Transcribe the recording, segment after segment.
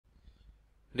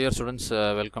Dear students,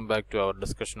 welcome back to our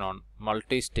discussion on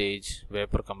multi-stage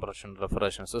vapor compression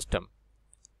refrigeration system.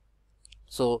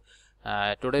 So,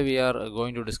 today we are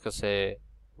going to discuss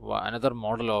another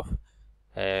model of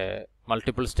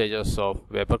multiple stages of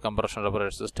vapor compression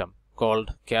refrigeration system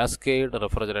called Cascade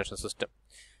refrigeration system.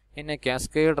 In a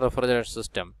Cascade refrigeration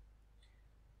system,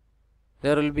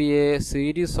 there will be a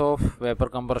series of vapor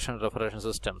compression refrigeration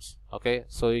systems. Okay,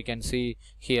 so you can see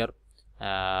here.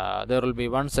 There will be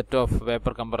one set of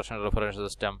vapor compression refrigeration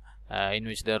system in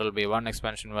which there will be one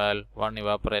expansion valve, one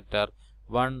evaporator,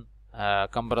 one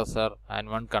compressor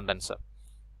and one condenser.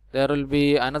 There will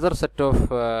be another set of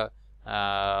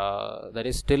that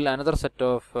is still another set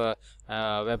of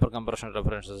vapor compression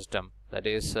refrigeration system that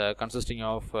is consisting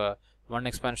of one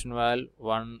expansion valve,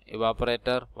 one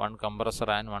evaporator, one compressor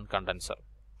and one condenser.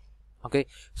 Okay,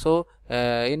 so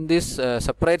in this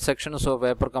separate sections of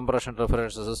vapor compression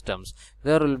refrigeration systems,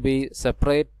 there will be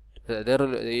separate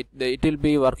it will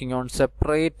be working on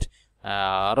separate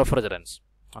refrigerants.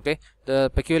 Okay,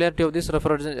 the peculiarity of this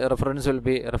refrigerants will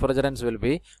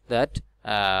be that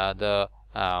the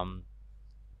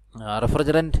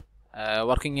refrigerant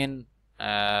working in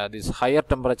this higher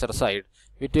temperature side,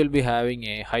 it will be having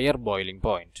a higher boiling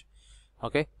point.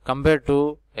 Okay, compared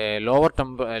to a lower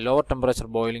temperature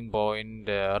boiling point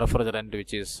refrigerant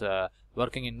which is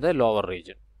working in the lower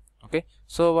region. Okay,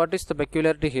 so what is the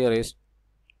peculiarity here is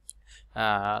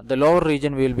the lower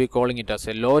region we will be calling it as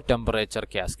a low temperature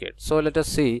cascade. So let us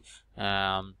see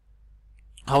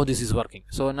how this is working.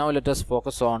 So now let us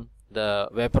focus on the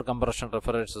vapor compression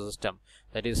refrigeration system,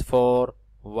 that is 4,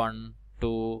 1,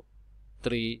 2,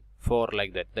 3, 4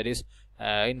 like that. That is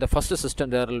in the first system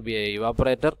there will be a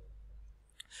evaporator.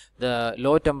 The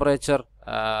low temperature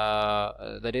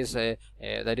that is a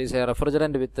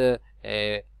refrigerant with a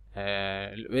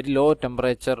very low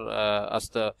temperature as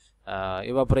the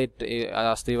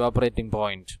evaporating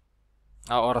point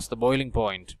or as the boiling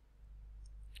point.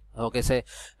 Okay, say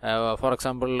for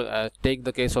example, take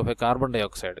the case of a carbon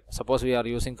dioxide. Suppose we are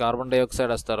using carbon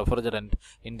dioxide as the refrigerant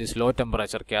in this low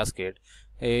temperature cascade.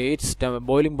 Its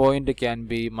boiling point can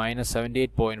be minus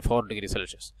 78.4 degrees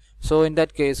Celsius. So in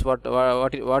that case, what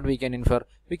we can infer?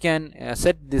 We can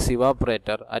set this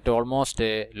evaporator at almost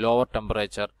a lower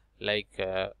temperature, like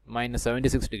minus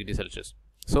 76 degrees Celsius.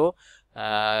 So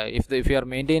if you are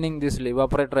maintaining this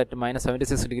evaporator at minus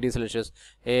 76 degrees Celsius,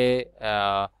 a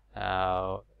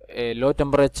low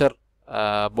temperature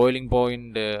boiling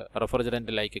point refrigerant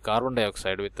like carbon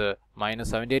dioxide with minus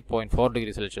 78.4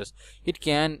 degrees Celsius, it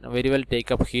can very well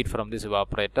take up heat from this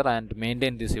evaporator and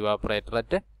maintain this evaporator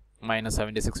at minus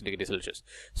 76 degrees Celsius.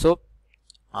 So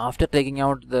after taking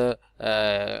out the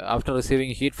after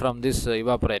receiving heat from this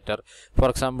evaporator,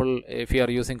 for example, if you are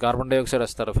using carbon dioxide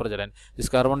as the refrigerant, this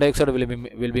carbon dioxide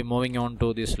will be moving on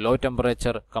to this low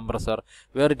temperature compressor,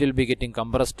 where it will be getting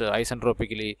compressed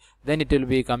isentropically. Then it will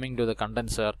be coming to the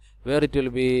condenser, where it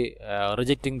will be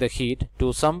rejecting the heat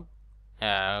to some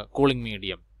cooling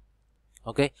medium.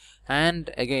 Okay,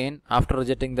 and again after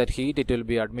rejecting that heat, it will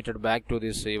be admitted back to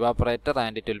this evaporator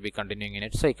and it will be continuing in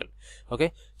its cycle.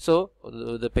 Okay, so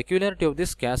the peculiarity of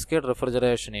this cascade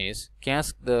refrigeration is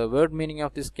the word meaning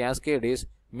of this cascade is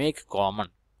make common.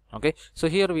 Okay, so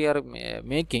here we are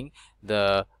making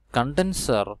the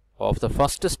condenser of the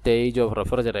first stage of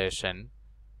refrigeration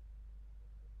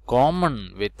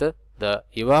common with the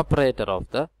evaporator of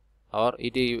the, or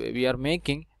we are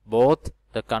making both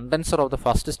the condenser of the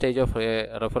first stage of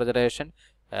refrigeration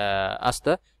as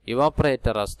the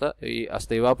evaporator as the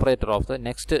evaporator of the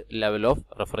next level of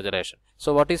refrigeration.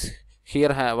 So what is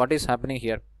here what is happening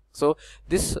here? So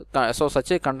this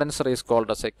such a condenser is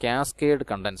called as a cascade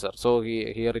condenser. So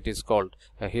here it is called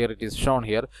here it is shown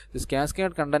here. This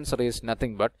cascade condenser is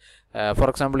nothing but for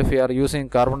example, if you are using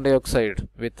carbon dioxide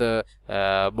with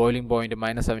boiling point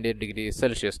minus 78 degrees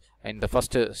Celsius in the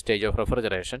first stage of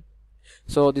refrigeration.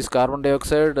 So this carbon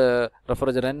dioxide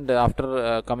refrigerant,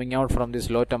 after coming out from this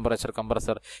low temperature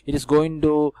compressor, it is going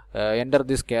to enter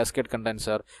this cascade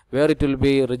condenser, where it will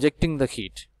be rejecting the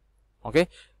heat. Okay,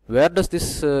 where does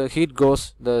this heat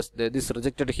goes? This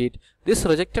rejected heat. This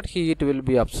rejected heat will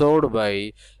be absorbed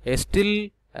by a it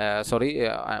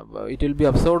will be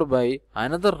absorbed by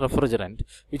another refrigerant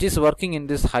which is working in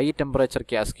this high temperature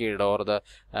cascade or the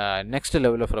next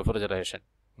level of refrigeration.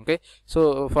 Okay,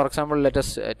 so for example, let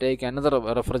us take another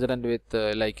refrigerant with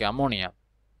like ammonia.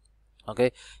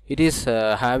 Okay, it is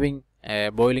having a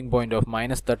boiling point of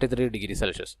minus 33 degrees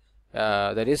Celsius.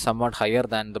 That is somewhat higher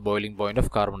than the boiling point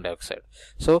of carbon dioxide.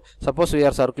 So suppose we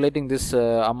are circulating this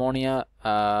ammonia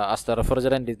as the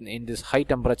refrigerant in this high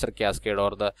temperature cascade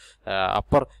or the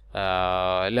upper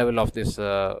level of this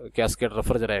cascade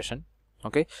refrigeration.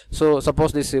 Okay, so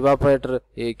suppose this evaporator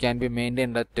can be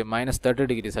maintained at minus 30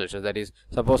 degrees Celsius. That is,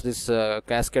 suppose this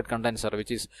cascade condenser,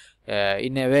 which is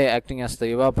in a way acting as the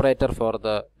evaporator for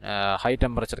the high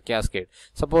temperature cascade.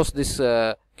 Suppose this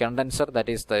condenser, that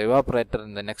is the evaporator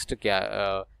in the next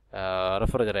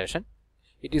refrigeration,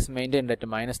 it is maintained at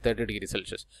minus 30 degrees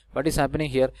Celsius. What is happening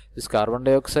here? This carbon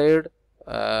dioxide,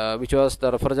 which was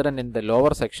the refrigerant in the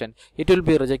lower section, it will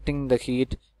be rejecting the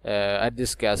heat at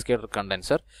this cascade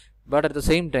condenser. But at the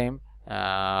same time,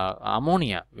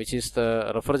 ammonia, which is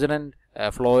the refrigerant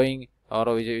flowing,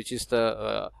 or which is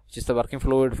the working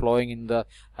fluid flowing in the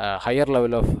higher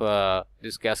level of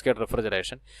this cascade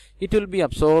refrigeration, it will be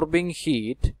absorbing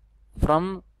heat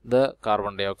from the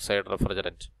carbon dioxide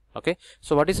refrigerant. Okay,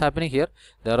 so what is happening here?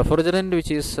 The refrigerant which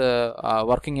is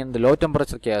working in the low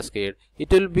temperature cascade,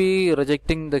 it will be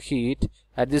rejecting the heat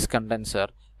at this condenser,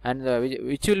 and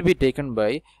which will be taken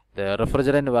by the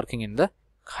refrigerant working in the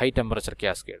high temperature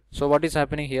cascade. So what is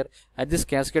happening here? At this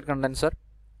cascade condenser,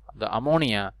 the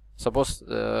ammonia, suppose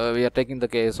we are taking the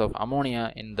case of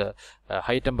ammonia in the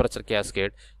high temperature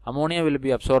cascade, ammonia will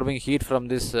be absorbing heat from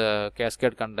this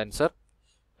cascade condenser,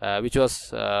 which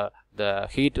was the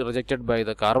heat rejected by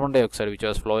the carbon dioxide which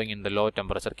was flowing in the low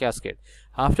temperature cascade.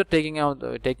 After taking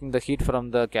the heat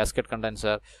from the cascade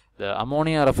condenser, the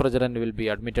ammonia refrigerant will be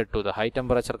admitted to the high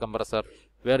temperature compressor,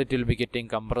 where it will be getting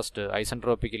compressed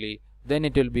isentropically. Then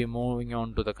it will be moving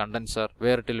on to the condenser,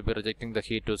 where it will be rejecting the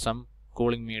heat to some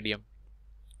cooling medium,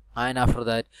 and after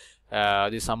that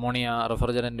this ammonia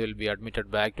refrigerant will be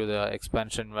admitted back to the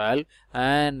expansion valve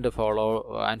and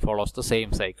follows the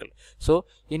same cycle. So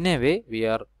in a way, we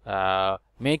are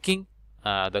making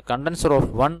the condenser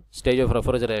of one stage of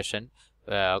refrigeration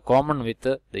common with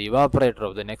the evaporator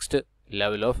of the next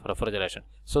level of refrigeration.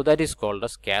 So that is called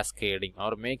as cascading,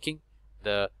 or making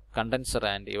the condenser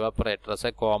and evaporator as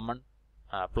a common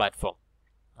platform.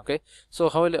 Okay, so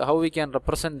how we can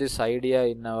represent this idea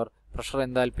in our pressure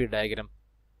enthalpy diagram?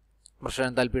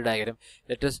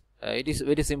 Let us it is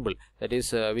very simple. That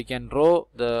is, we can draw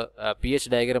the pH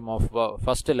diagram of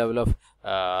first level of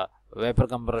vapor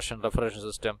compression refrigeration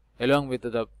system along with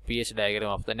the pH diagram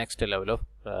of the next level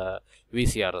of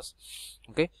VCRS.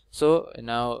 Okay, so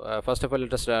now first of all,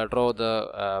 let us draw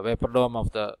the vapor dome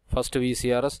of the first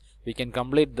VCRS. We can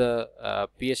complete the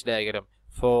pH diagram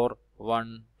 4,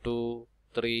 1, 2,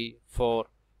 3, 4,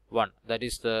 1. That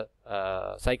is the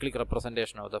cyclic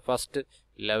representation of the first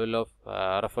level of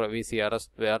VCRS,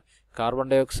 where carbon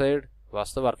dioxide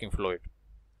was the working fluid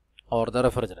or the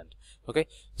refrigerant. Okay,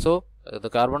 so the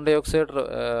carbon dioxide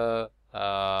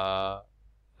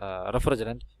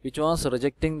refrigerant, which was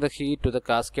rejecting the heat to the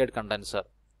cascade condenser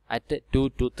at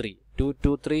 223.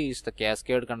 223 is the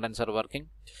cascade condenser working.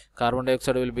 Carbon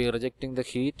dioxide will be rejecting the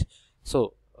heat.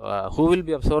 So who will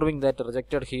be absorbing that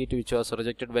rejected heat which was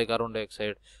rejected by carbon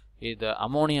dioxide? Is the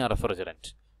ammonia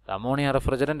refrigerant. The ammonia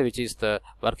refrigerant, which is the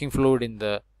working fluid in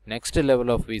the next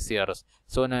level of VCRS.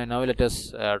 So now let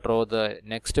us draw the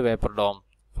next vapor dome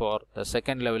for the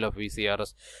second level of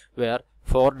VCRS, where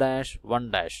 4 dash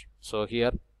 1 dash. So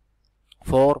here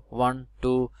 4, 1,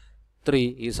 2, 3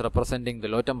 is representing the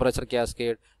low temperature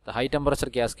cascade. The high temperature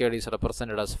cascade is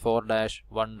represented as 4 dash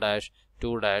 1 dash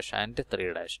 2 dash and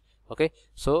 3 dash. Okay,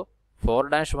 so 4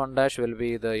 dash 1 dash will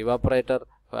be the evaporator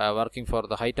working for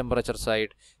the high temperature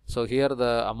side. So here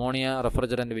the ammonia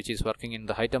refrigerant, which is working in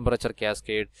the high temperature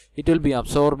cascade, it will be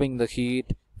absorbing the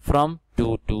heat from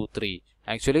 2 to 3.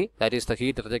 Actually, that is the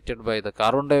heat rejected by the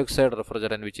carbon dioxide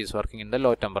refrigerant, which is working in the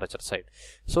low temperature side.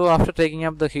 So after taking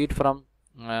up the heat from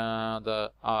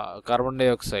the carbon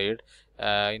dioxide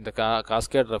in the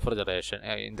cascade refrigeration,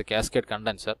 in the cascade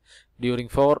condenser, during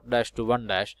 4 dash to 1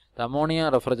 dash, the ammonia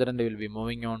refrigerant will be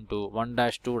moving on to 1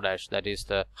 dash 2 dash, that is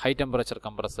the high temperature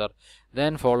compressor,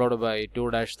 then followed by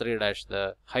 2 dash 3 dash,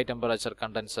 the high temperature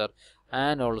condenser,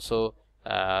 and also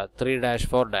 3 dash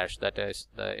 4 dash, that is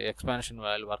the expansion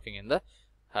valve working in the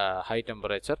high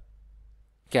temperature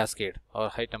cascade or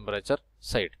high temperature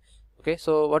side. Okay,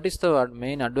 so what is the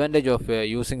main advantage of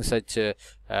using such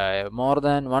more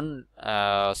than one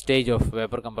stage of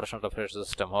vapor compression refrigeration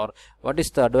system, or what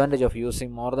is the advantage of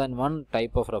using more than one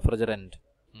type of refrigerant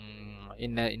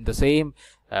in the same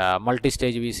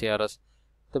multi-stage VCRS?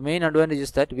 The main advantage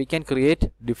is that we can create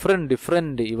different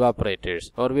evaporators,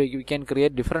 or we can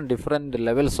create different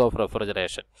levels of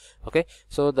refrigeration. Okay,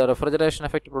 so the refrigeration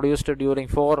effect produced during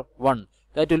 4-1,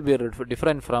 that will be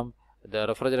different from the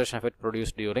refrigeration effect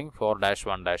produced during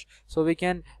 4-1 So we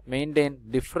can maintain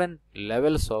different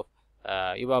levels of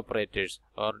evaporators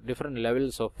or different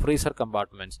levels of freezer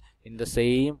compartments in the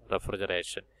same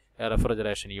refrigeration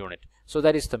unit. So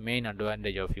that is the main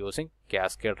advantage of using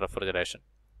cascade refrigeration.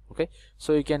 Okay,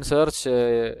 so you can search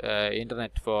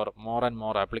internet for more and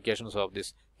more applications of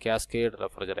this cascade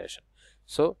refrigeration.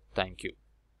 So thank you.